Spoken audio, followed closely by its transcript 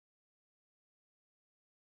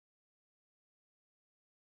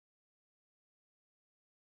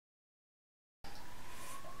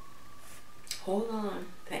Hold on.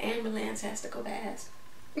 The ambulance has to go past.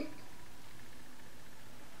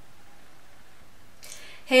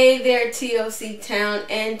 Hey there, TOC Town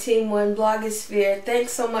and Team One Blogosphere.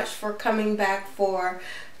 Thanks so much for coming back for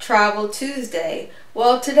Travel Tuesday.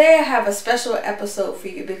 Well, today I have a special episode for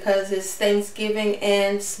you because it's Thanksgiving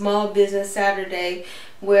and Small Business Saturday,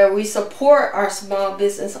 where we support our small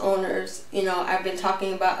business owners. You know, I've been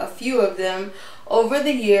talking about a few of them over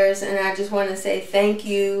the years, and I just want to say thank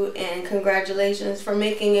you and congratulations for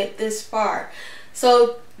making it this far.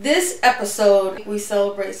 So this episode, we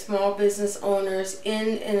celebrate small business owners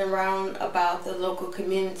in and around about the local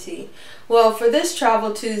community. Well, for this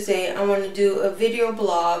Travel Tuesday, I want to do a video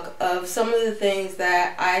blog of some of the things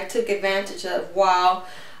that I took advantage of while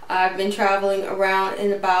I've been traveling around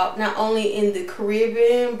and about, not only in the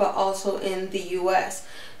Caribbean, but also in the U.S.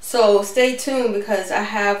 So stay tuned because I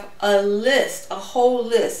have a list, a whole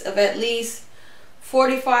list of at least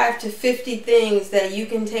 45 to 50 things that you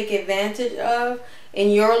can take advantage of in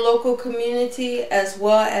your local community as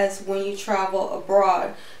well as when you travel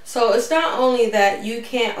abroad. So it's not only that you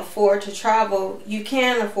can't afford to travel, you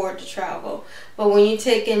can afford to travel, but when you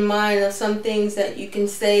take in mind of some things that you can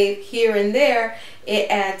save here and there, it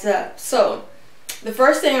adds up. So the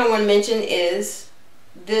first thing I want to mention is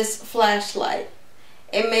this flashlight.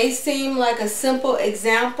 It may seem like a simple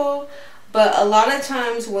example, but a lot of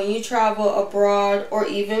times when you travel abroad or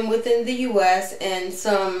even within the US and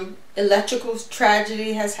some electrical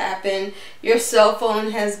tragedy has happened, your cell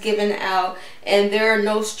phone has given out, and there are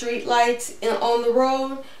no street lights on the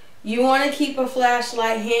road, you want to keep a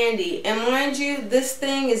flashlight handy. And mind you, this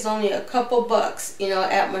thing is only a couple bucks, you know,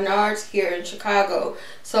 at Menards here in Chicago.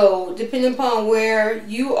 So depending upon where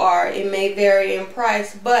you are, it may vary in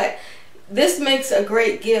price, but this makes a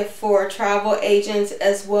great gift for travel agents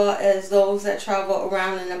as well as those that travel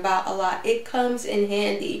around and about a lot. It comes in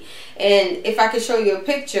handy. And if I could show you a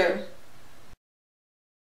picture,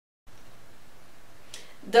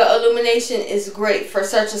 the illumination is great for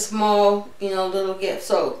such a small, you know, little gift.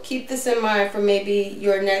 So keep this in mind for maybe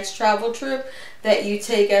your next travel trip that you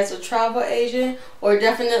take as a travel agent, or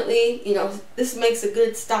definitely, you know, this makes a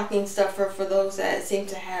good stocking stuffer for those that seem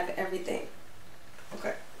to have everything.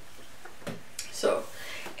 Okay. So,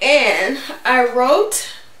 and I wrote,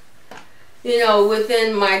 you know,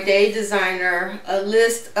 within my day designer, a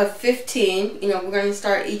list of 15, you know, we're going to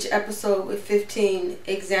start each episode with 15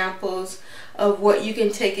 examples of what you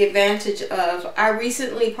can take advantage of. I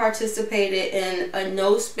recently participated in a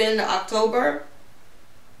no spend October.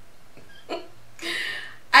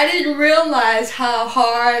 I didn't realize how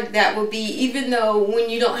hard that would be, even though when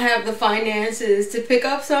you don't have the finances to pick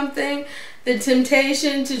up something, the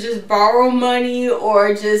temptation to just borrow money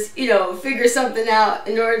or just, you know, figure something out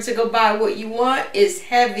in order to go buy what you want is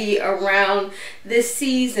heavy around this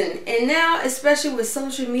season. And now, especially with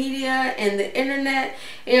social media and the internet,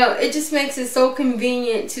 you know, it just makes it so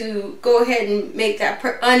convenient to go ahead and make that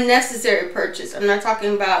unnecessary purchase. I'm not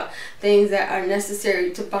talking about things that are necessary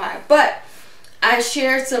to buy, but I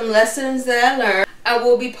shared some lessons that I learned. I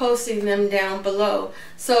will be posting them down below.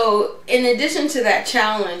 So in addition to that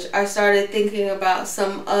challenge, I started thinking about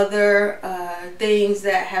some other things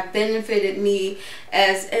that have benefited me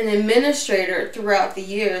as an administrator throughout the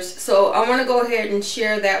years. So I want to go ahead and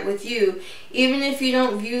share that with you. Even if you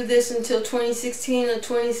don't view this until 2016 or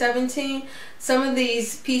 2017, some of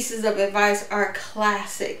these pieces of advice are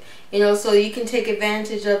classic. You know, so you can take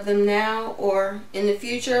advantage of them now or in the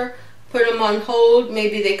future. Put them on hold.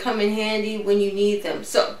 Maybe they come in handy when you need them.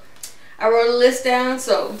 So I wrote a list down.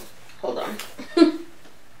 So hold on.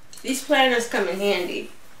 These planners come in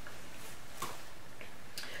handy.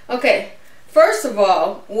 Okay. First of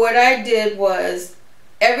all, what I did was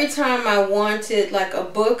every time I wanted like a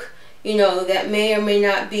book, you know, that may or may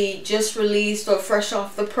not be just released or fresh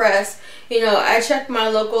off the press, you know, I checked my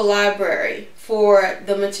local library for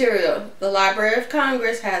the material. The Library of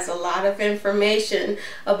Congress has a lot of information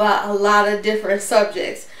about a lot of different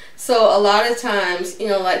subjects. So a lot of times, you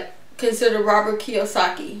know, like consider Robert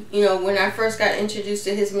Kiyosaki. You know, when I first got introduced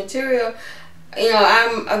to his material, you know,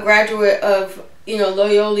 I'm a graduate of, you know,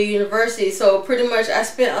 Loyola University. So pretty much I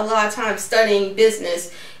spent a lot of time studying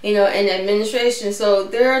business, you know, and administration. So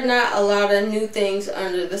there are not a lot of new things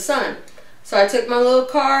under the sun. So I took my little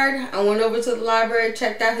card, I went over to the library,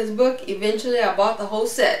 checked out his book. Eventually I bought the whole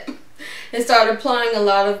set. and started applying a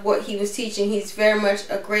lot of what he was teaching. He's very much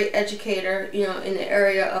a great educator, you know, in the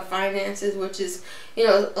area of finances, which is, you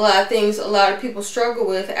know, a lot of things a lot of people struggle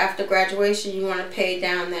with after graduation. You want to pay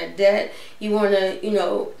down that debt. You want to, you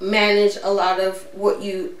know, manage a lot of what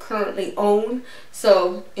you currently own.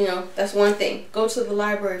 So, you know, that's one thing. Go to the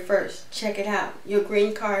library first. Check it out. Your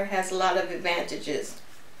green card has a lot of advantages.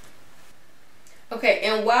 Okay,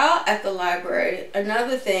 and while at the library,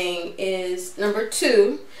 another thing is, number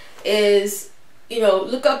 2 is, you know,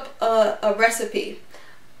 look up a recipe.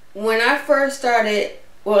 When I first started,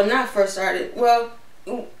 well, not first started, well,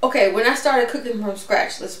 okay, when I started cooking from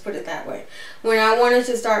scratch, let's put it that way. When I wanted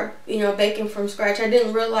to start, you know, baking from scratch, I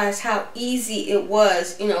didn't realize how easy it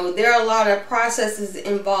was. You know, there are a lot of processes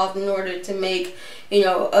involved in order to make, you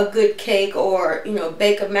know, a good cake or, you know,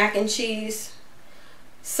 bake a mac and cheese.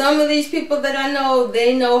 Some of these people that I know,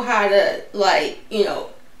 they know how to, like, you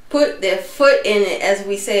know, put their foot in it, as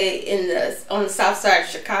we say on the south side of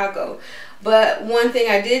Chicago. But one thing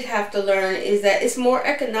I did have to learn is that it's more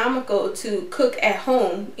economical to cook at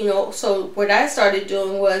home, you know. So what I started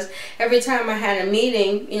doing was every time I had a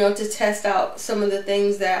meeting, you know, to test out some of the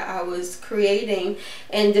things that I was creating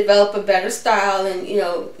and develop a better style. And, you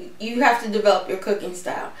know, you have to develop your cooking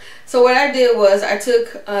style. So what I did was I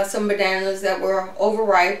took some bananas that were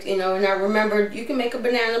overripe, you know, and I remembered you can make a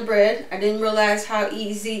banana bread. I didn't realize how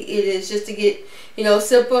easy it is just to get, you know,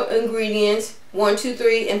 simple ingredients. 1, 2,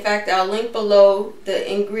 3. In fact, I'll link below the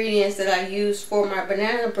ingredients that I use for my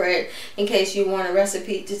banana bread in case you want a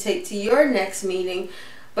recipe to take to your next meeting.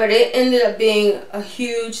 But it ended up being a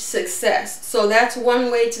huge success. So that's one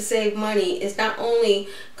way to save money, is not only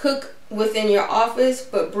cook within your office,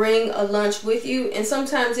 but bring a lunch with you. And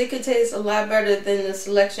sometimes it could taste a lot better than the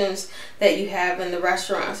selections that you have in the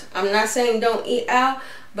restaurants. I'm not saying don't eat out,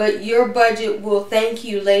 but your budget will thank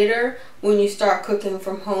you later when you start cooking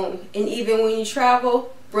from home. And even when you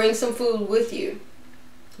travel, bring some food with you.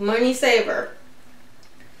 Money saver.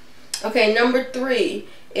 Okay, number 3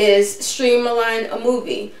 is streamline a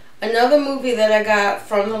movie. Another movie that I got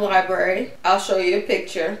from the library, I'll show you a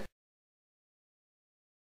picture.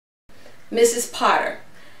 Mrs. Potter.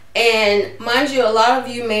 And mind you, a lot of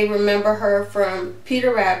you may remember her from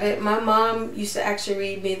Peter Rabbit. My mom used to actually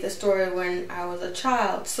read me the story when I was a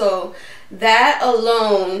child. So that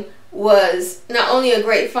alone was not only a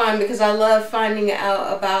great find, because I love finding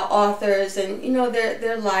out about authors and, you know,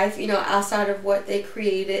 their life, you know, outside of what they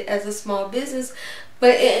created as a small business.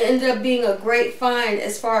 But it ended up being a great find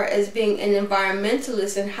as far as being an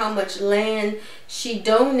environmentalist and how much land she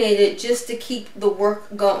donated just to keep the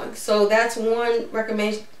work going. So that's one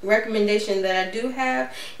recommendation that I do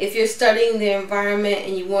have. If you're studying the environment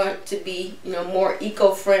and you want to be, you know, more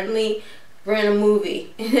eco-friendly, rent a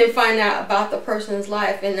movie and then find out about the person's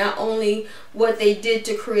life, and not only what they did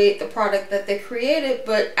to create the product that they created,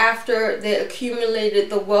 but after they accumulated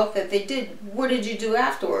the wealth that they did, what did you do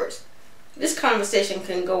afterwards? This conversation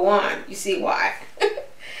can go on. You see why.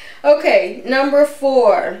 Okay, number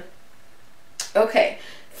 4. Okay,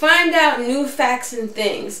 find out new facts and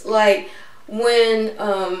things. Like when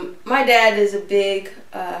my dad is a big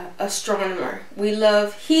astronomer.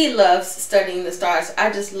 He loves studying the stars. I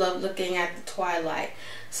just love looking at the twilight.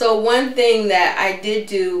 So one thing that I did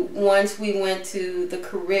do once we went to the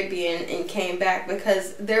Caribbean and came back,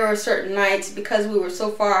 because there were certain nights, because we were so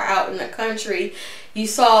far out in the country, you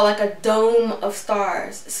saw like a dome of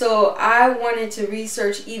stars. So I wanted to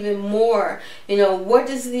research even more, you know, what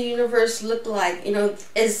does the universe look like? You know,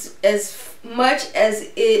 as much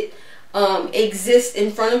as it exists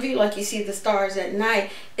in front of you, like you see the stars at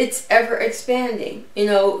night, it's ever expanding. You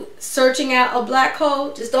know, searching out a black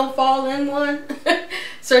hole, just don't fall in one.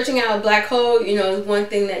 Searching out a black hole, you know, is one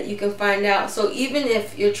thing that you can find out. So even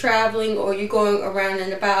if you're traveling or you're going around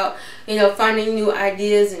and about, you know, finding new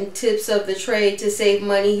ideas and tips of the trade to save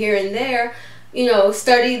money here and there, you know,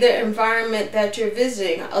 study the environment that you're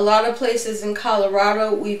visiting. A lot of places in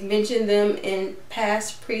Colorado, we've mentioned them in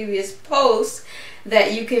previous posts,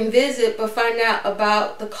 that you can visit, but find out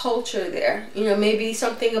about the culture there. You know, maybe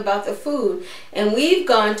something about the food. And we've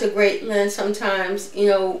gone to great lengths sometimes, you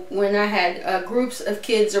know, when I had groups of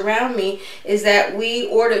kids around me, is that we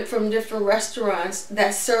ordered from different restaurants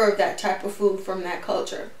that serve that type of food from that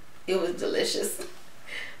culture. It was delicious.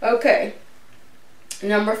 Okay,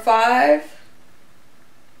 number 5,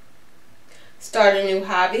 start a new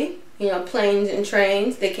hobby. You know, planes and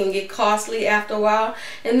trains, they can get costly after a while.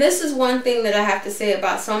 And this is one thing that I have to say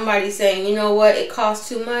about somebody saying, you know what, it costs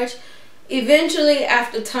too much. Eventually,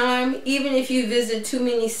 after time, even if you visit too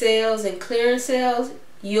many sales and clearance sales,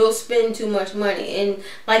 you'll spend too much money. And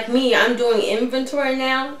like me, I'm doing inventory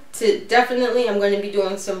now. I'm going to be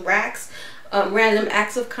doing some racks, random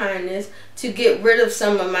acts of kindness, to get rid of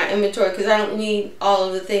some of my inventory, because I don't need all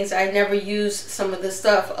of the things. I never use some of the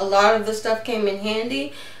stuff. A lot of the stuff came in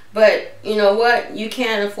handy, but you know what? You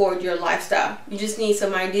can't afford your lifestyle. You just need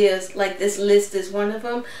some ideas, like this list is one of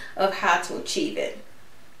them, of how to achieve it.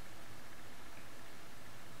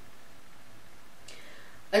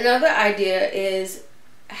 Another idea is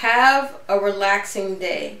have a relaxing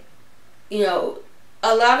day. You know,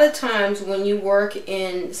 a lot of times when you work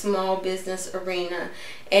in small business arena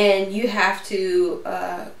and you have to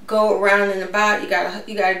go around and about,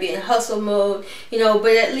 you gotta be in hustle mode, you know,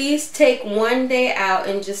 but at least take one day out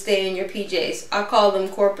and just stay in your PJs. I call them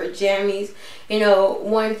corporate jammies. You know,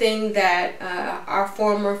 one thing that our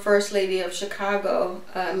former First Lady of Chicago,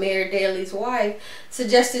 Mayor Daley's wife,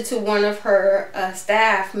 suggested to one of her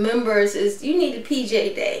staff members is you need a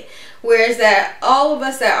PJ day. Whereas that all of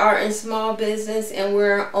us that are in small business and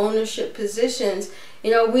we're in ownership positions, you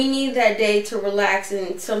know, we need that day to relax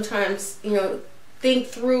and sometimes, you know, think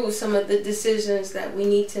through some of the decisions that we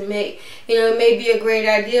need to make. You know, it may be a great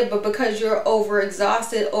idea, but because you're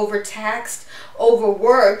overexhausted, overtaxed,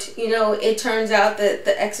 overworked, you know, it turns out that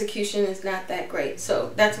the execution is not that great.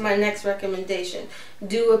 So that's my next recommendation.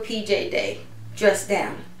 Do a PJ day. Dress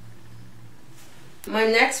down. My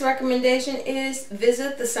next recommendation is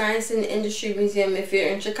visit the Science and Industry Museum if you're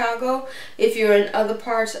in Chicago. If you're in other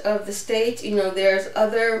parts of the state, you know, there's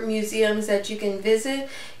other museums that you can visit.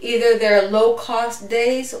 Either they're low-cost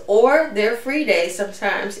days or they're free days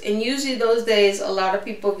sometimes. And usually those days a lot of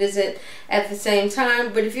people visit at the same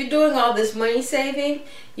time. But if you're doing all this money saving,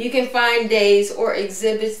 you can find days or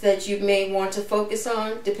exhibits that you may want to focus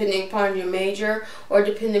on depending upon your major or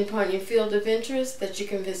depending upon your field of interest that you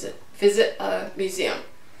can visit a museum.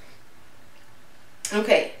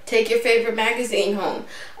 Okay, take your favorite magazine home.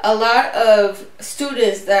 A lot of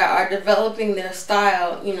students that are developing their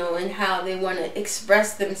style, you know, and how they want to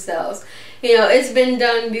express themselves, you know, it's been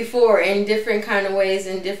done before in different kind of ways,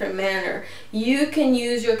 in different manner. You can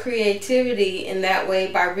use your creativity in that way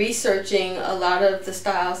by researching a lot of the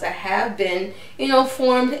styles that have been, you know,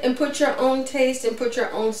 formed, and put your own taste and put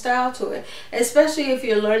your own style to it. Especially if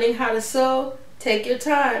you're learning how to sew, take your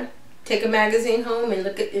time. Take a magazine home and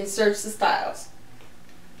look at and search the styles.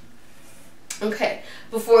 Okay,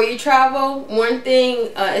 before you travel, one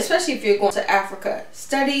thing, especially if you're going to Africa,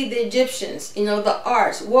 study the Egyptians, you know, the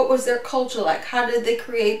arts. What was their culture like? How did they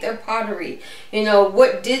create their pottery? You know,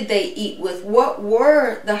 what did they eat with? What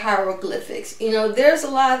were the hieroglyphics? You know, there's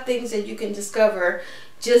a lot of things that you can discover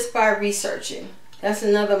just by researching. That's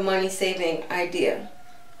another money-saving idea.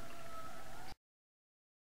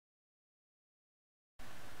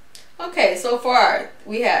 Okay, so far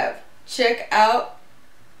we have check out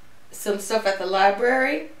some stuff at the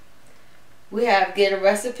library. We have get a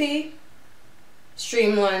recipe,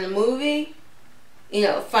 streamline a movie, you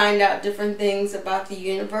know, find out different things about the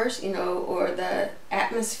universe, you know, or the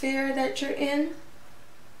atmosphere that you're in.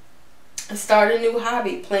 Start a new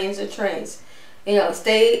hobby, planes or trains. You know,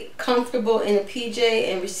 stay comfortable in a PJ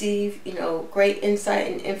and receive, you know, great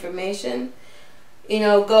insight and information. You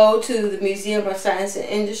know, go to the Museum of Science and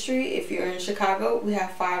Industry. If you're in Chicago, we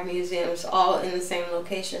have 5 museums all in the same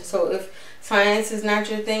location. So if science is not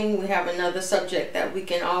your thing, we have another subject that we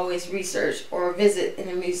can always research or visit in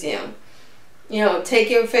a museum. You know, take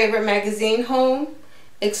your favorite magazine home.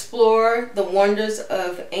 Explore the wonders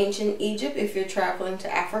of ancient Egypt if you're traveling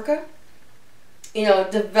to Africa. You know,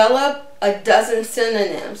 develop a dozen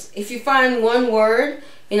synonyms. If you find one word,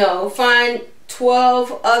 you know, find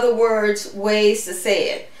 12 other words, ways to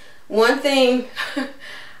say it. One thing,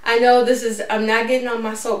 I know this is, I'm not getting on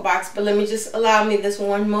my soapbox, but let me just allow me this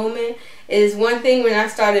one moment, is one thing when I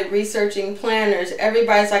started researching planners,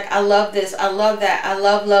 everybody's like, I love this, I love that, I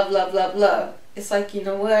love, love, love, love, love. It's like, you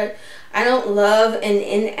know what? I don't love an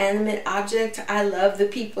inanimate object. I love the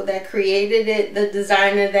people that created it, the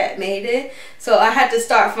designer that made it. So I had to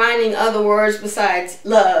start finding other words besides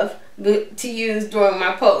love to use during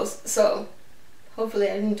my post. So hopefully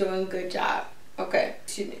I'm doing a good job. Okay,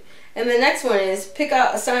 excuse me. And the next one is pick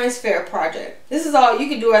out a science fair project. This is all you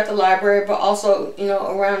can do at the library, but also, you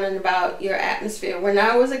know, around and about your atmosphere. When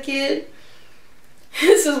I was a kid,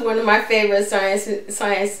 this is one of my favorite science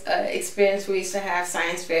experience. We used to have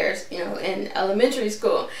science fairs, you know, in elementary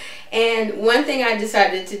school. And one thing I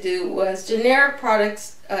decided to do was generic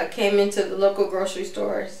products came into the local grocery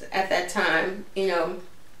stores at that time, you know,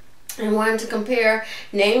 and wanted to compare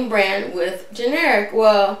name brand with generic.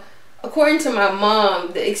 Well, According to my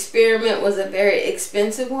mom, the experiment was a very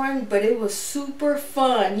expensive one, but it was super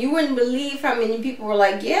fun. You wouldn't believe how many people were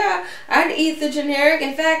like, yeah, I'd eat the generic,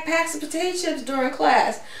 in fact, packs of potato chips during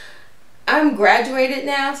class. I'm graduated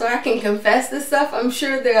now, so I can confess this stuff. I'm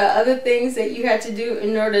sure there are other things that you had to do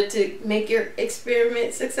in order to make your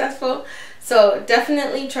experiment successful. So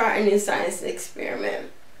definitely try a new science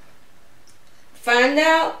experiment.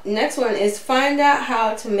 Next one is find out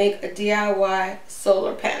how to make a DIY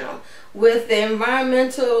solar panel. With the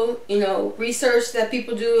environmental, research that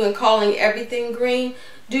people do and calling everything green,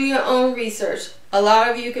 do your own research. A lot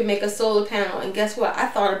of you can make a solar panel, and guess what? I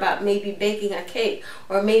thought about maybe baking a cake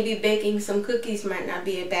or maybe baking some cookies might not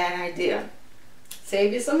be a bad idea.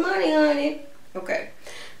 Save you some money on it. Okay.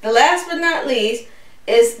 The last but not least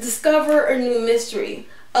is discover a new mystery.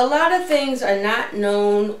 A lot of things are not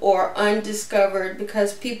known or undiscovered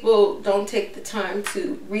because people don't take the time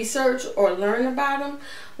to research or learn about them.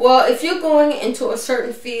 Well, if you're going into a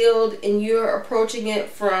certain field and you're approaching it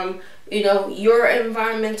from, your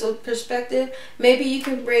environmental perspective, maybe you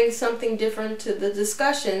can bring something different to the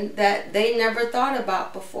discussion that they never thought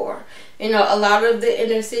about before. A lot of the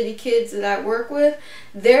inner city kids that I work with,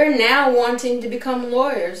 they're now wanting to become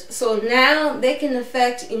lawyers. So now they can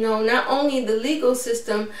affect, not only the legal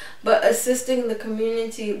system, but assisting the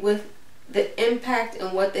community with the impact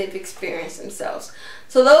and what they've experienced themselves.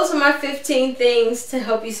 So those are my 15 things to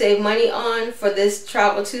help you save money on for this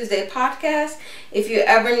Travel Tuesday podcast. If you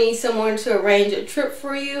ever need someone to arrange a trip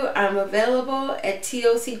for you, I'm available at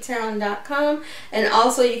toctown.com, and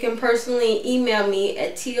also you can personally email me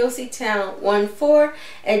at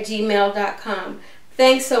toctown14@gmail.com.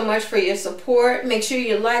 Thanks so much for your support. Make sure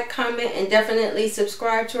you like, comment, and definitely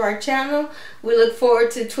subscribe to our channel. We look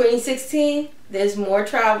forward to 2016. There's more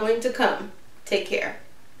traveling to come. Take care.